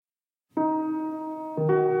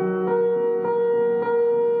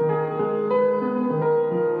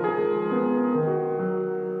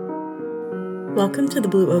Welcome to the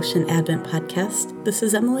Blue Ocean Advent Podcast. This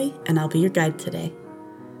is Emily, and I'll be your guide today.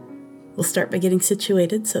 We'll start by getting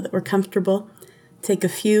situated so that we're comfortable. Take a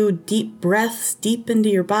few deep breaths deep into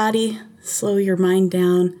your body. Slow your mind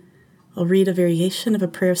down. I'll read a variation of a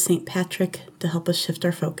prayer of St. Patrick to help us shift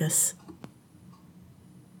our focus.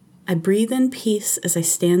 I breathe in peace as I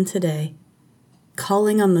stand today,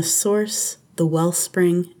 calling on the source, the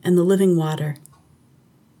wellspring, and the living water.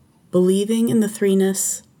 Believing in the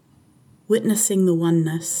threeness, witnessing the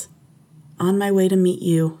oneness, on my way to meet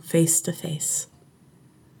you face to face.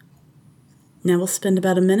 Now we'll spend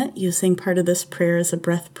about a minute using part of this prayer as a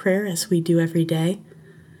breath prayer, as we do every day.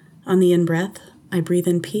 On the in-breath, I breathe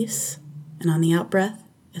in peace, and on the out-breath,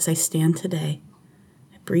 as I stand today,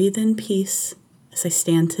 I breathe in peace as I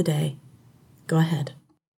stand today. Go ahead.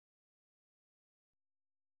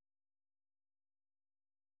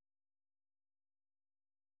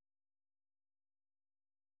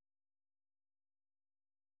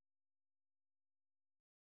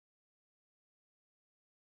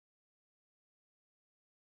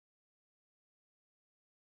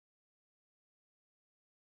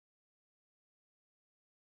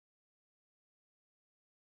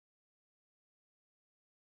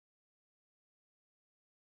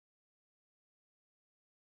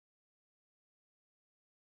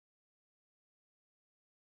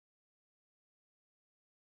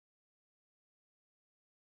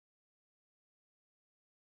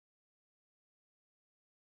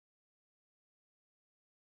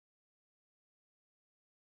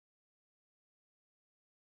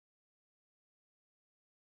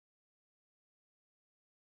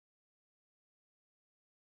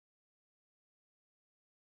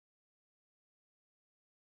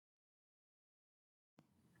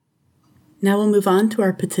 Now we'll move on to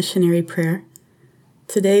our petitionary prayer.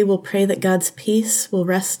 Today we'll pray that God's peace will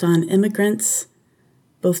rest on immigrants,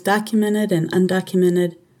 both documented and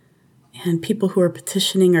undocumented, and people who are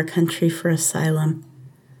petitioning our country for asylum.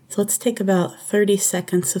 So let's take about 30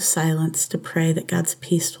 seconds of silence to pray that God's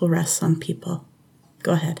peace will rest on people.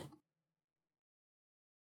 Go ahead.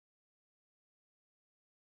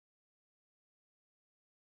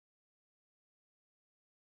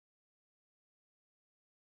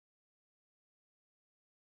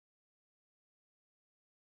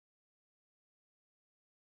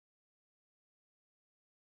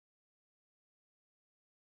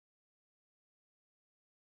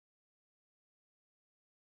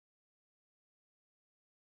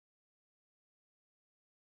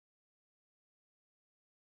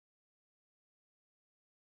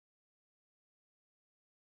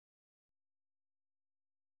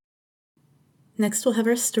 Next, we'll have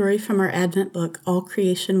our story from our Advent book, All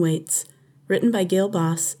Creation Waits, written by Gail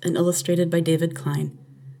Boss and illustrated by David Klein.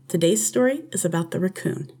 Today's story is about the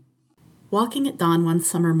raccoon. Walking at dawn one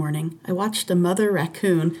summer morning, I watched a mother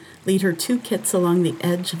raccoon lead her 2 kits along the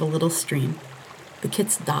edge of a little stream. The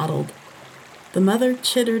kits dawdled. The mother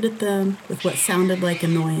chittered at them with what sounded like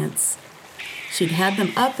annoyance. She'd had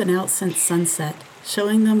them up and out since sunset,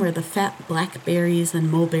 showing them where the fat blackberries and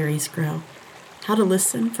mulberries grow, how to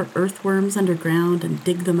listen for earthworms underground and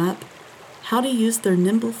dig them up, how to use their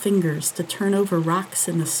nimble fingers to turn over rocks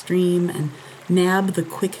in the stream and nab the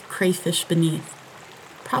quick crayfish beneath.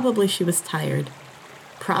 Probably she was tired.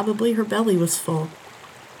 Probably her belly was full.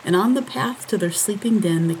 And on the path to their sleeping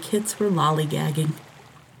den, the kits were lollygagging.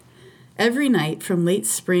 Every night from late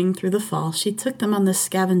spring through the fall, she took them on this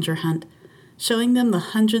scavenger hunt, showing them the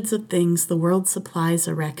hundreds of things the world supplies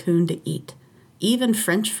a raccoon to eat. Even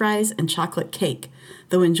French fries and chocolate cake,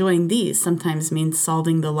 though enjoying these sometimes means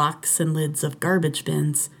solving the locks and lids of garbage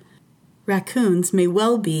bins. Raccoons may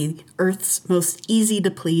well be Earth's most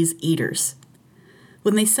easy-to-please eaters.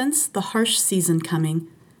 When they sense the harsh season coming,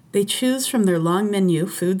 they choose from their long menu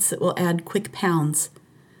foods that will add quick pounds.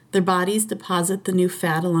 Their bodies deposit the new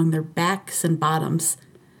fat along their backs and bottoms.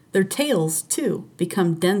 Their tails, too,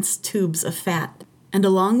 become dense tubes of fat, and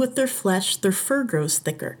along with their flesh, their fur grows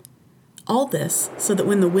thicker. All this so that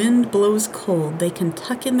when the wind blows cold, they can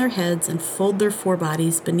tuck in their heads and fold their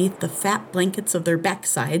forebodies beneath the fat blankets of their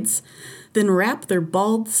backsides, then wrap their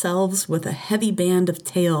bald selves with a heavy band of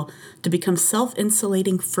tail to become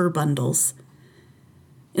self-insulating fur bundles.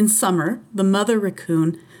 In summer, the mother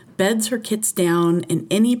raccoon beds her kits down in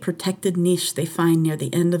any protected niche they find near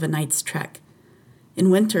the end of a night's trek.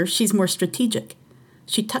 In winter, she's more strategic.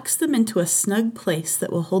 She tucks them into a snug place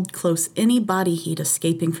that will hold close any body heat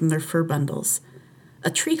escaping from their fur bundles.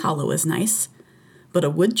 A tree hollow is nice, but a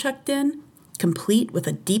woodchuck den, complete with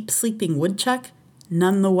a deep sleeping woodchuck,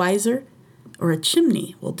 none the wiser, or a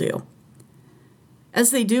chimney will do.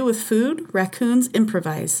 As they do with food, raccoons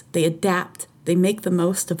improvise. They adapt. They make the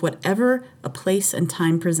most of whatever a place and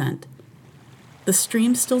time present. The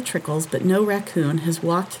stream still trickles, but no raccoon has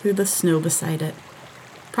walked through the snow beside it.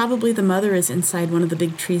 Probably the mother is inside one of the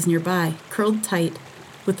big trees nearby, curled tight,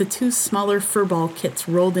 with the two smaller furball kits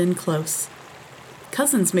rolled in close.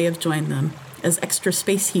 Cousins may have joined them as extra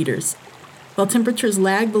space heaters. While temperatures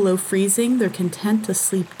lag below freezing, they're content to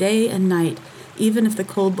sleep day and night, even if the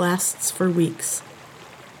cold lasts for weeks.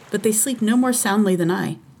 But they sleep no more soundly than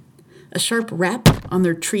I. A sharp rap on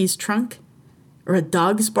their tree's trunk, or a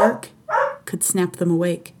dog's bark, could snap them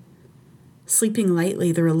awake. Sleeping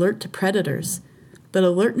lightly, they're alert to predators, but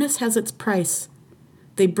alertness has its price.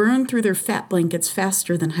 They burn through their fat blankets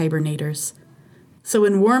faster than hibernators. So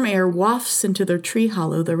when warm air wafts into their tree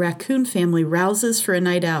hollow, the raccoon family rouses for a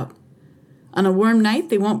night out. On a warm night,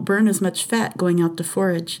 they won't burn as much fat going out to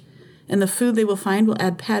forage, and the food they will find will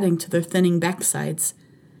add padding to their thinning backsides.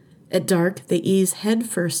 At dark, they ease head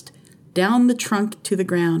first down the trunk to the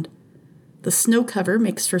ground. The snow cover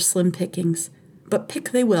makes for slim pickings, but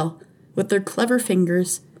pick they will, with their clever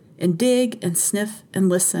fingers, and dig and sniff and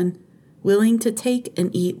listen, willing to take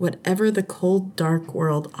and eat whatever the cold, dark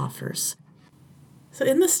world offers. So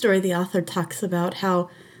in the story, the author talks about how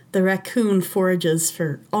the raccoon forages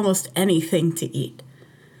for almost anything to eat.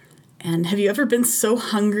 And have you ever been so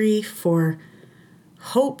hungry for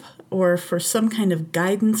hope or for some kind of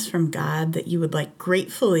guidance from God that you would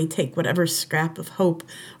gratefully take whatever scrap of hope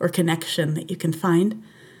or connection that you can find?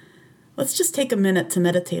 Let's just take a minute to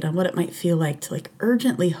meditate on what it might feel like to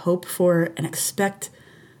urgently hope for and expect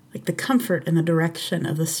the comfort and the direction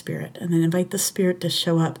of the Spirit, and then invite the Spirit to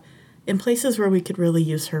show up in places where we could really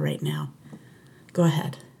use her right now. Go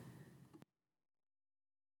ahead.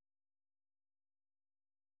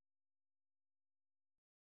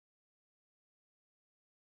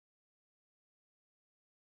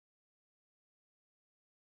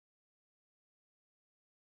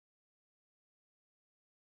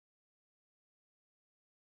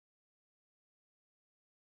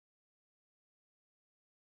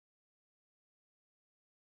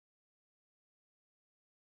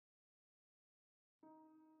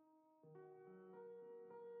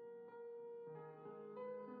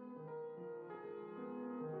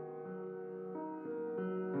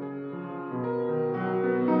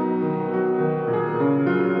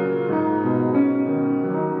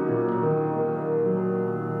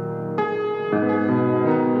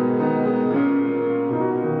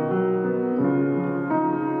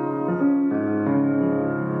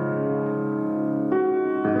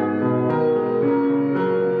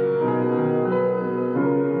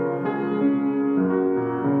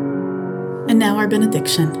 And now our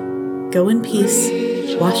benediction. Go in peace,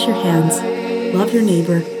 wash your hands, love your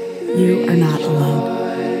neighbor. You are not alone.